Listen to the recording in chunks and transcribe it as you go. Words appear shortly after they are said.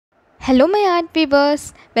Hello my art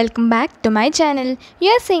viewers, welcome back to my channel. You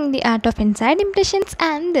are seeing the art of inside impressions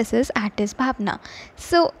and this is artist Bhavna.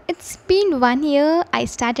 So it's been 1 year I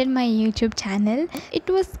started my YouTube channel. It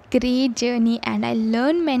was great journey and I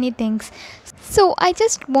learned many things. So I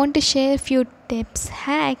just want to share few tips,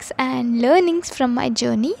 hacks and learnings from my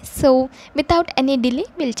journey. So without any delay,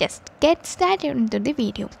 we'll just get started into the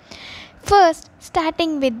video. First,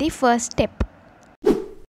 starting with the first tip.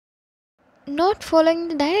 Not following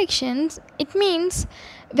the directions, it means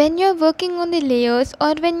when you're working on the layers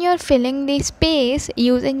or when you're filling the space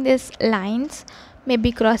using these lines,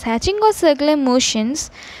 maybe cross hatching or circular motions.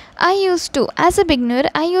 As a beginner,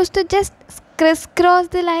 I used to just crisscross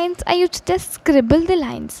the lines, I used to just scribble the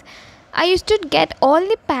lines. I used to get all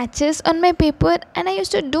the patches on my paper and I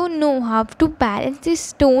used to don't know how to balance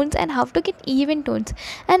these tones and how to get even tones.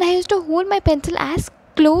 And I used to hold my pencil as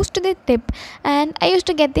close to the tip and I used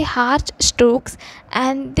to get the harsh strokes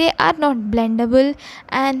and they are not blendable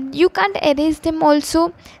and you can't erase them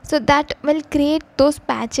also, so that will create those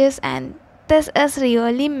patches and this is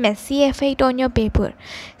really messy effect on your paper.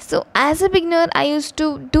 So as a beginner I used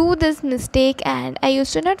to do this mistake and I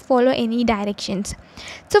used to not follow any directions.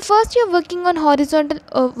 So first you're working on horizontal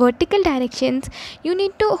or vertical directions. You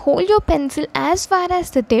need to hold your pencil as far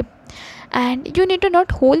as the tip and you need to not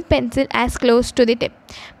hold pencil as close to the tip,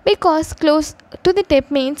 because close to the tip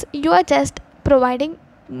means you are just providing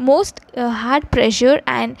most hard pressure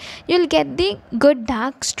and you'll get the good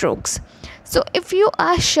dark strokes. So if you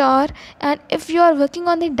are sure and if you are working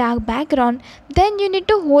on the dark background, then you need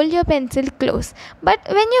to hold your pencil close, but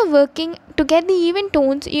when you're working to get the even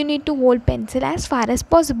tones, you need to hold pencil as far as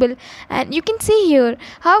possible. And you can see here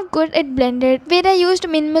how good it blended where I used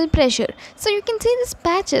minimal pressure. So you can see these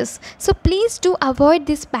patches, so please do avoid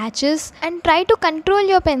these patches and try to control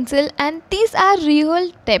your pencil, and these are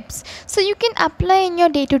real tips so you can apply in your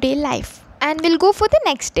day-to-day life. And we'll go for the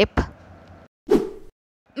next tip.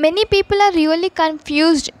 Many people are really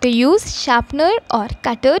confused to use sharpener or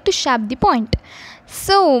cutter to sharpen the point.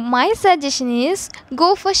 So my suggestion is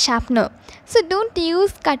go for sharpener. So don't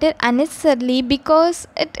use cutter unnecessarily, because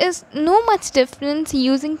it is no much difference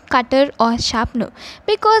using cutter or sharpener,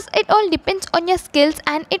 because it all depends on your skills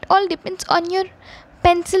and it all depends on your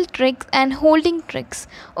pencil tricks and holding tricks.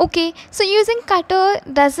 Okay, so using cutter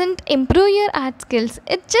doesn't improve your art skills,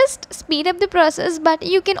 it just speed up the process, but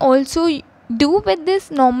you can also do with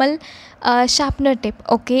this normal sharpener tip.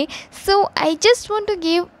 Okay, so I just want to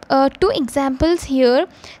give two examples here.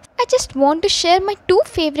 I just want to share my two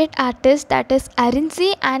favorite artists, that is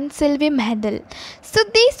Arinze and Sylvie Mehdal. So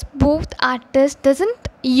these both artists doesn't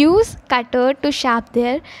use cutter to sharpen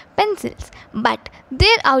their pencils, but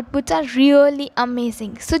their outputs are really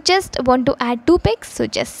amazing. So just want to add two picks, so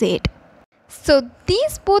just say it. So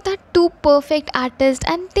these both are two perfect artists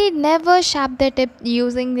and they never sharpen their tip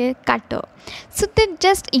using their cutter. So they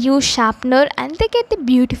just use sharpener and they get the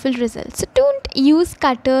beautiful results. So don't use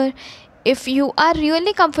cutter. If you are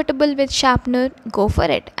really comfortable with sharpener, go for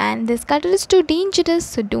it. And this cutter is too dangerous,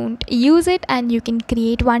 so don't use it, and you can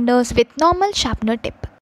create wonders with normal sharpener tip.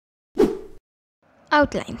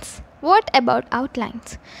 Outlines. What about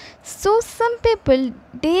outlines? So some people,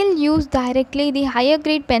 they'll use directly the higher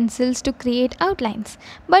grade pencils to create outlines,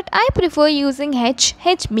 but I prefer using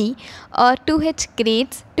HB or 2H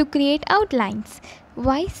grades to create outlines.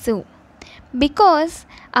 Why so? Because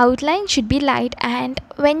outline should be light, and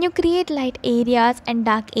when you create light areas and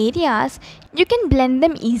dark areas, you can blend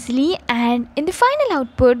them easily, and in the final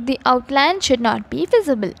output the outline should not be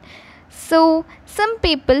visible. So some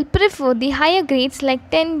people prefer the higher grades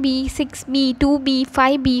like 10B, 6B, 2B,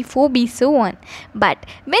 5B, 4B, so on. But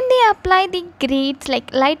when they apply the grades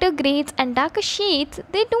like lighter grades and darker shades,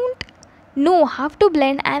 they don't know how to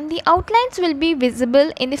blend, and the outlines will be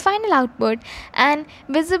visible in the final output, and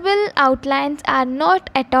visible outlines are not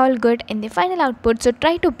at all good in the final output. So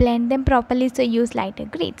try to blend them properly, so use lighter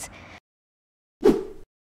grades.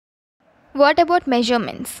 What about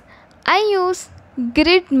measurements? I use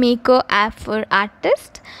Grid Maker app for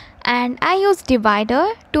artists, and I use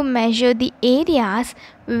divider to measure the areas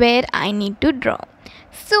where I need to draw.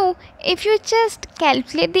 So if you just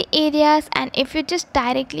calculate the areas and if you just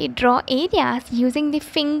directly draw areas using the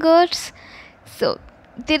fingers, so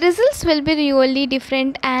the results will be really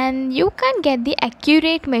different and you can't get the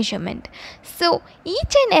accurate measurement. So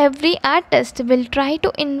each and every artist will try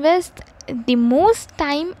to invest the most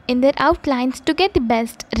time in their outlines to get the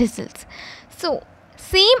best results. So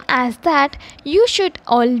same as that, you should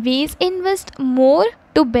always invest more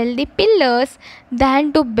to build the pillars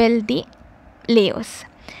than to build the layers.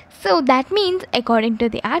 So that means according to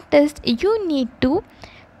the artist, you need to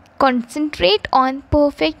Concentrate on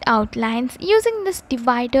perfect outlines using this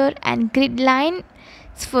divider and grid lines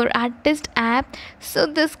for artist app. So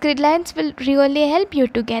this grid lines will really help you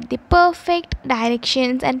to get the perfect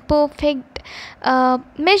directions and perfect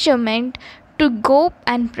measurement to go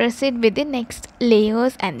and proceed with the next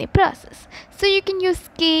layers and the process. So you can use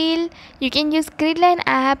scale, you can use gridline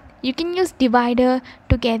app, you can use divider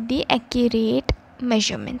to get the accurate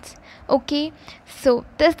measurements. Okay, so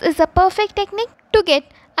this is a perfect technique to get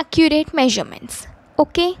accurate measurements.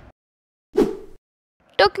 Okay,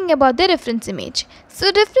 talking about the reference image,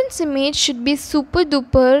 so reference image should be super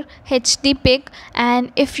duper HD pic,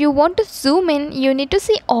 and if you want to zoom in you need to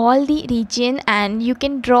see all the region and you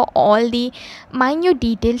can draw all the minute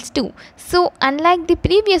details too. So unlike the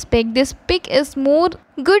previous pic, this pic is more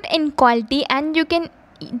good in quality and you can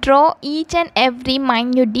draw each and every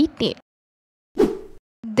minute detail.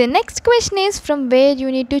 The next question is from where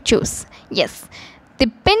you need to choose. Yes, the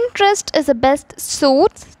Pinterest is the best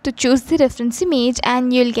source to choose the reference image,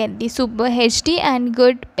 and you'll get the super HD and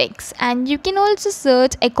good pics, and you can also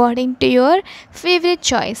search according to your favorite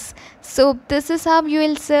choice. So this is how you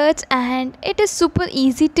will search, and it is super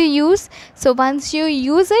easy to use. So once you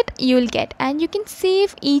use it, you'll get, and you can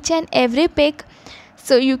save each and every pic.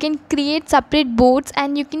 So you can create separate boards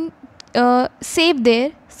and you can save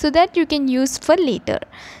there so that you can use for later.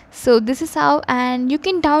 So this is how, and you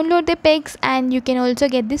can download the pics and you can also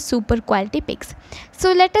get the super quality pics.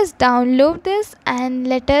 So let us download this and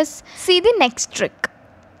let us see the next trick.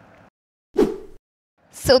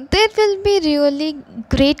 So there will be really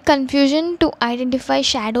great confusion to identify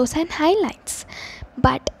shadows and highlights,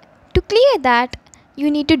 but to clear that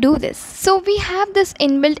you need to do this. So we have this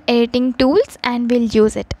inbuilt editing tools and we'll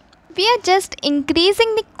use it. We are just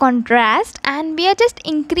increasing the contrast and we are just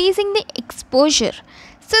increasing the exposure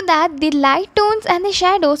so that the light tones and the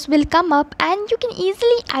shadows will come up and you can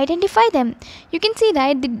easily identify them. You can see,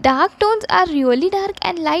 right, the dark tones are really dark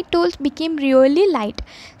and light tones became really light.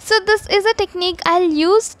 So this is a technique I'll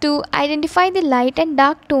use to identify the light and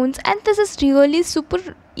dark tones, and this is really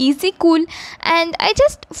super easy, cool, and I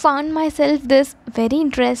just found myself this very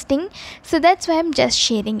interesting, so that's why I'm just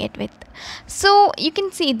sharing it with. So you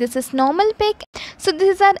can see this is normal pic, so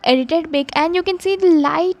this is our edited pic, and you can see the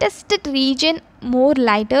lightest region more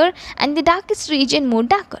lighter and the darkest region more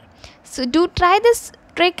darker. So do try this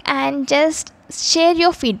trick and just share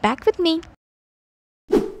your feedback with me.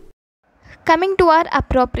 Coming to our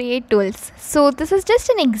appropriate tools, so this is just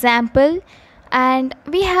an example, and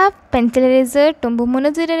we have pencil eraser, Tombow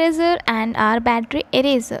Mono 0 eraser and our battery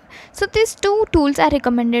eraser. So these two tools are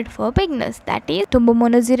recommended for beginners, that is Tombow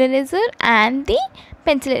Mono 0 eraser and the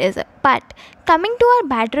pencil eraser. But coming to our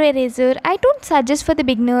battery eraser, I don't suggest for the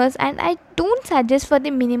beginners and I don't suggest for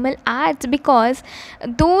the minimal arts, because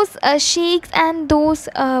those shakes and those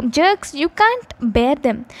jerks, you can't bear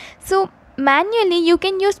them. So manually you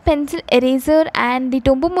can use pencil eraser and the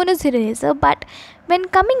Tombow Mono 0 eraser, but when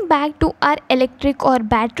coming back to our electric or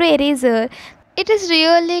battery eraser, it is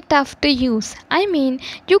really tough to use. I mean,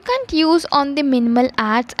 you can't use on the minimal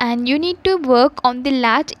arts and you need to work on the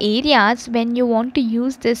large areas when you want to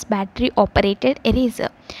use this battery operated eraser.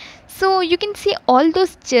 So you can see all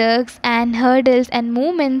those jerks and hurdles and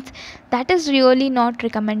movements, that is really not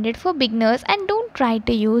recommended for beginners and don't try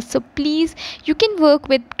to use. So please, you can work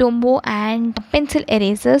with Tombow and pencil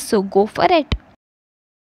erasers, so go for it.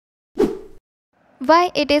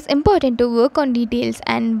 Why it is important to work on details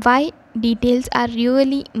and why details are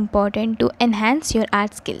really important to enhance your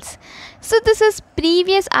art skills. So this is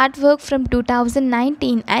previous artwork from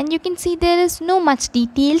 2019 and you can see there is no much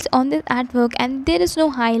details on this artwork and there is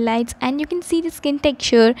no highlights, and you can see the skin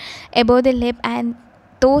texture above the lip, and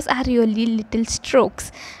those are really little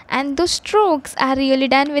strokes, and those strokes are really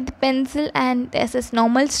done with pencil and this is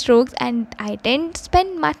normal strokes, and I didn't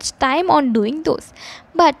spend much time on doing those.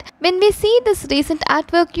 But when we see this recent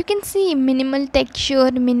artwork, you can see minimal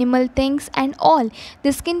texture, minimal things and all.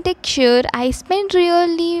 The skin texture, I spent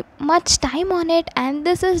really much time on it, and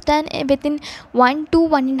this is done within 1 to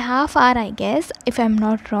 1.5 hours, I guess, if I'm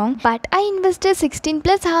not wrong. But I invested 16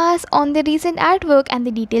 plus hours on the recent artwork and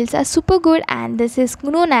the details are super good, and this is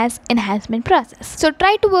known as enhancement process. So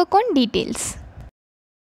try to work on details.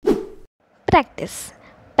 Practice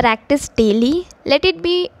daily. Let it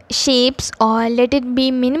be shapes or let it be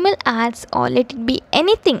minimal arts or let it be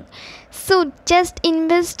anything. So just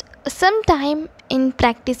invest some time in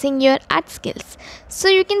practicing your art skills. So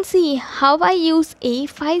you can see how I use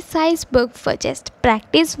A5 size book for just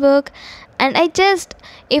practice work, and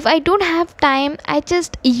if I don't have time, I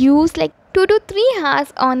just use like 2 to 3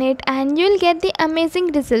 hours on it and you'll get the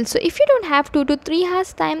amazing results. So if you don't have 2 to 3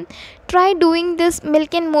 hours time, try doing this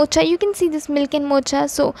milk and mocha. You can see this milk and mocha.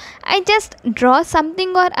 So I just draw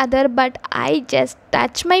something or other, but I just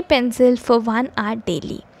touch my pencil for 1 hour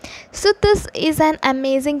daily. So this is an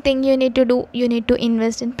amazing thing you need to do. You need to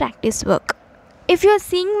invest in practice work. If you are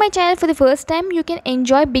seeing my channel for the first time, you can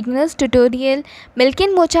enjoy beginners tutorial, milk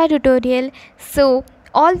and mocha tutorial. So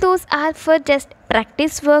all those are for just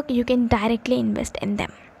practice work. You can directly invest in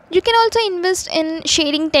them. You can also invest in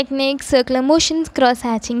shading techniques, circular motions, cross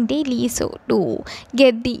hatching daily, so to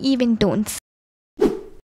get the even tones.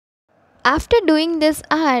 After doing this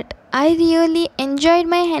art, I really enjoyed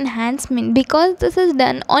my enhancement because this is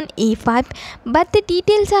done on A5, but the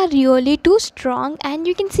details are really too strong and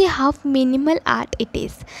you can see how minimal art it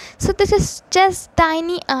is. So this is just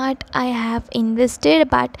tiny art I have invested,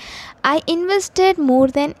 but I invested more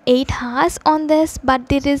than 8 hours on this, but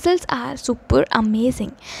the results are super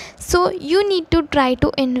amazing. So you need to try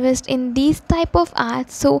to invest in these type of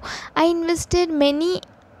art. So I invested many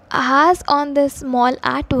hours on this small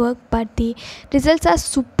artwork, but the results are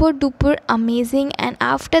super duper amazing, and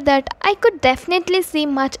after that I could definitely see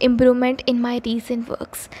much improvement in my recent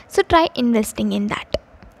works. So try investing in that.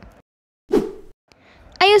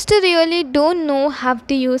 I used to really don't know how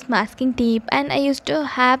to use masking tape, and I used to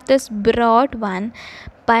have this broad one,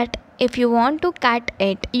 but if you want to cut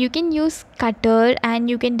it, you can use cutter and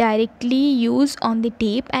you can directly use on the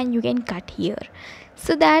tape and you can cut here,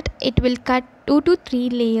 so that it will cut 2 to 3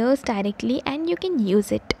 layers directly and you can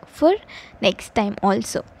use it for next time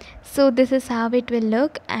also. So this is how it will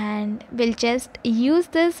look, and we'll just use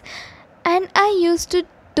this. And I used to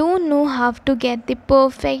don't know how to get the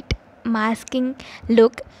perfect masking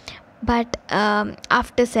look, but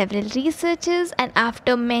after several researches and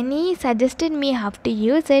after many suggested me how to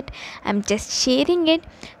use it, I'm just sharing it.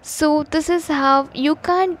 So this is how you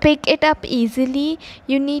can't pick it up easily.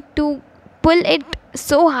 You need to pull it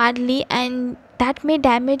so hardly and that may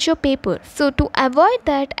damage your paper. So to avoid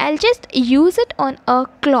that, I'll just use it on a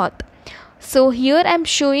cloth. So here I'm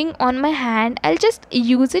showing on my hand. I'll just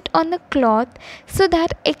use it on the cloth so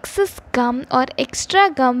that excess gum or extra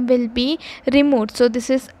gum will be removed. So this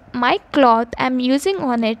is my cloth I'm using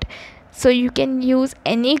on it. So you can use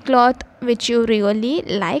any cloth which you really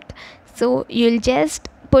like. So you'll just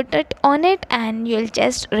put it on it and you'll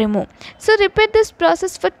just remove. So repeat this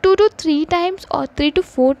process for 2 to 3 times or 3 to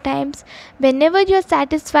 4 times. Whenever you're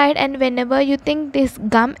satisfied and whenever you think this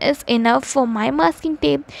gum is enough for my masking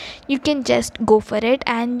tape, you can just go for it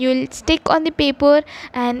and you'll stick on the paper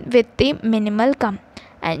and with the minimal gum,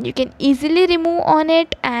 and you can easily remove on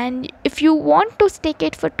it. And if you want to stick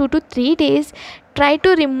it for 2 to 3 days, try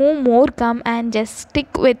to remove more gum and just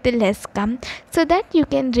stick with the less gum so that you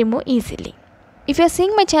can remove easily. If you are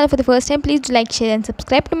seeing my channel for the first time, please do like, share and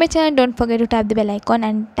subscribe to my channel. Don't forget to tap the bell icon,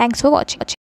 and thanks for watching.